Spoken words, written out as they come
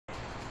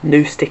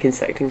New stick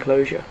insect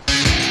enclosure.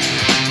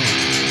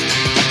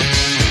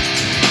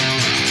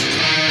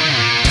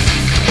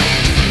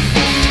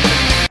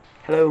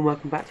 Hello and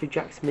welcome back to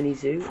Jack's Mini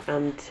Zoo,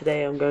 and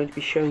today I'm going to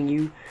be showing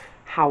you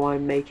how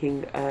I'm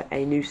making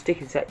a new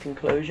stick insect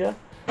enclosure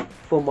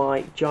for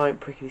my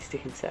giant prickly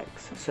stick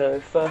insects. So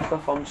first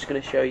off, I'm just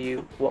going to show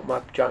you what my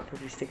giant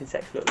prickly stick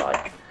insects look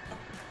like.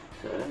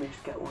 So let me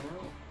just get one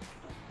out.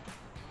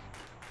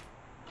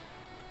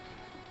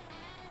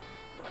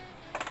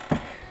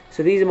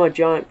 So these are my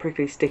giant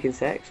prickly stick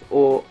insects,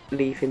 or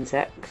leaf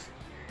insects.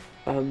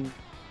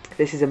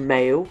 This is a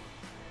male,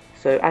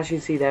 so as you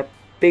can see they're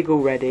big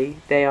already.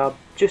 They are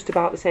just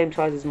about the same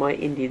size as my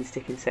Indian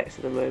stick insects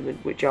at the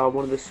moment, which are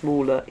one of the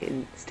smaller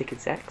stick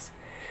insects.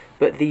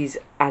 But these,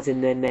 as in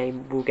their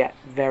name, will get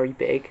very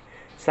big.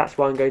 So that's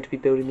why I'm going to be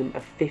building them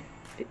a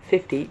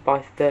 50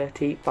 by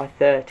 30 by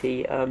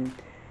 30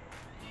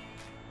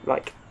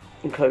 like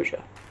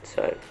enclosure.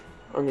 So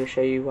I'm going to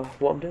show you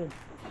what I'm doing.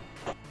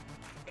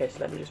 Okay, so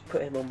let me just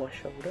put him on my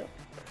shoulder.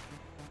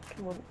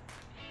 Come on.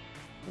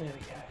 There we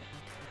go.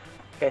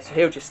 Okay, so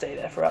he'll just stay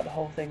there throughout the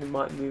whole thing and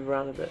might move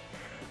around a bit.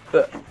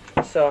 But,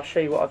 so I'll show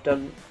you what I've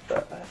done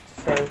first.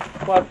 So,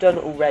 what I've done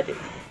already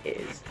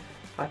is,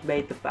 I've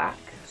made the back.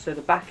 So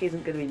the back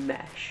isn't going to be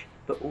mesh,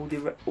 but all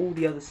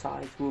the other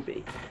sides will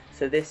be.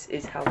 So this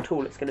is how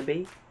tall it's going to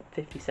be,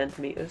 50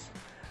 centimeters.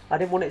 I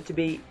didn't want it to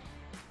be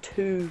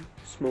too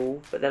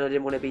small, but then I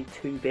didn't want it to be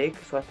too big,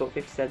 so I thought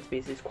 50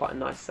 centimeters is quite a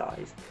nice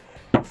size.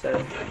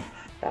 So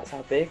that's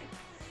how big.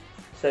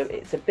 So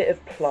it's a bit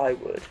of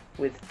plywood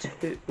with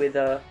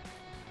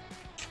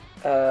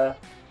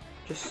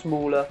just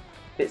smaller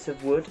bits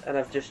of wood, and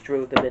I've just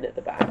drilled them in at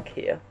the back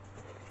here.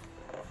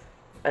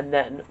 And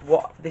then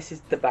this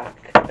is the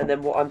back, and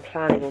then what I'm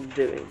planning on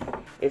doing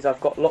is I've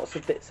got lots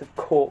of bits of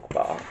cork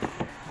bark.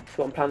 So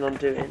what I'm planning on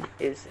doing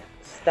is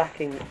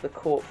stacking the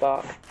cork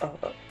bark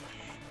up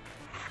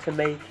to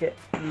make it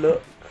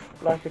look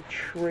like a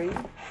tree.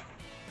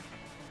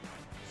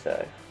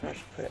 So I'll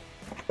just put it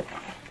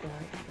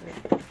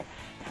right.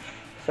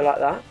 So like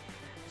that.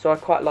 So I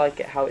quite like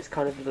it how it's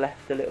kind of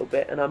left a little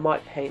bit, and I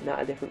might paint that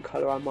a different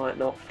colour, I might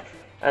not.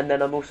 And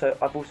then I've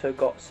also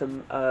got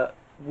some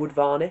wood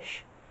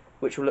varnish,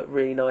 which will look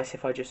really nice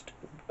if I just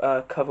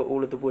cover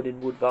all of the wood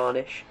in wood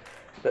varnish.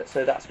 But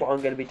so that's what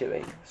I'm going to be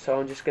doing. So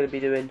I'm just going to be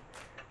doing,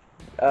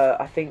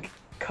 I think,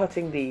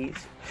 cutting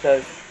these.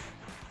 So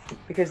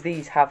because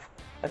these have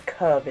a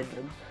curve in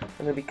them,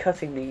 I'm going to be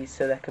cutting these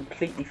so they're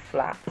completely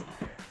flat.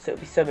 So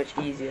it'll be so much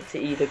easier to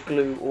either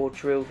glue or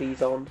drill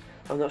these on.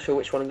 I'm not sure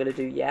which one I'm going to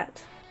do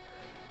yet.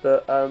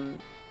 But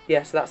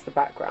yeah, so that's the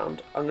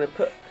background. I'm going to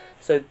put,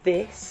 so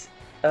this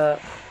is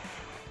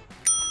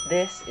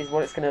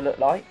what it's going to look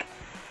like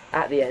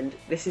at the end.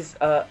 This is,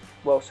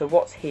 well, so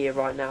what's here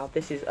right now,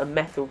 this is a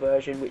metal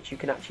version which you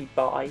can actually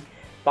buy.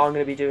 But I'm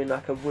going to be doing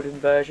like a wooden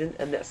version,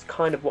 and that's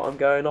kind of what I'm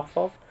going off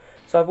of.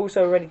 So I've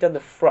also already done the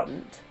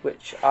front,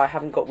 which I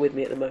haven't got with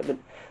me at the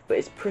moment. But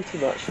it's pretty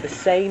much the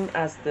same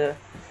as the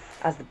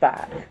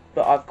back,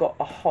 but I've got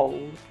a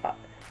hole,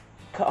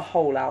 cut a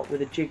hole out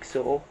with a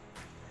jigsaw,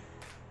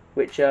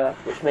 which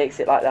makes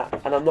it like that.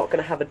 And I'm not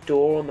going to have a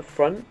door on the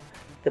front.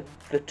 The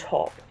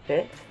top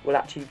bit will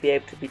actually be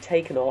able to be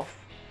taken off,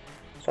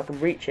 so I can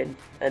reach in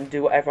and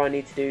do whatever I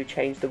need to do,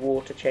 change the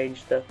water,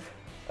 change the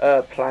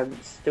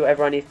plants, do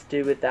whatever I need to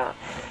do with that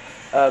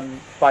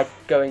by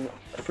going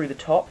through the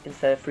top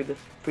instead of through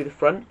the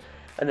front.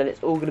 And then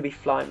it's all going to be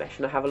fly mesh,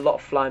 and I have a lot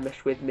of fly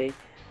mesh with me.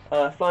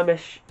 Fly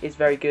mesh is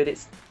very good.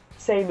 It's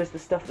same as the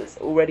stuff that's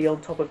already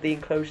on top of the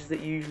enclosures that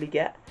you usually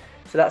get.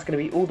 So that's going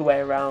to be all the way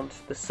around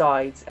the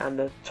sides and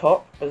the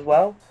top as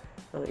well.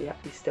 Oh yeah,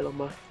 he's still on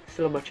my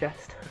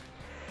chest.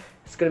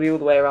 It's going to be all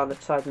the way around the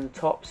sides and the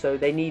top, so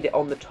they need it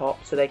on the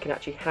top so they can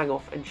actually hang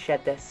off and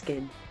shed their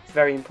skin. It's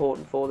very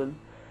important for them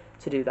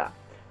to do that.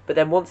 But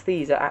then once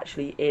these are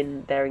actually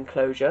in their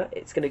enclosure,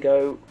 it's going to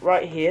go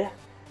right here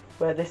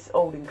where this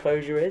old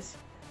enclosure is,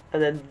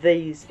 and then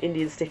these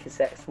Indian stick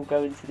insects will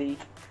go into the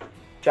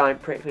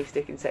giant prickly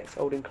stick insects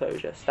old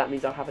enclosure. So that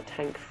means I'll have a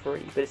tank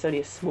free, but it's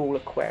only a small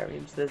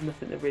aquarium, so there's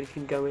nothing that really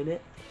can go in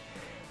it.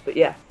 But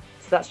yeah,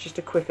 so that's just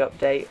a quick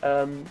update.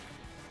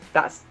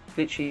 That's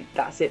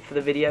it for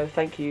the video.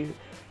 Thank you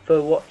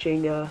for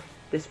watching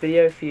this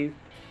video. If you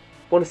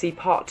want to see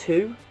part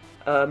 2,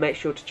 make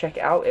sure to check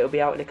it out. It'll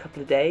be out in a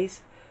couple of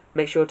days.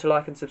 Make sure to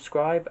like and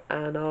subscribe,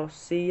 and I'll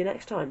see you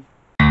next time.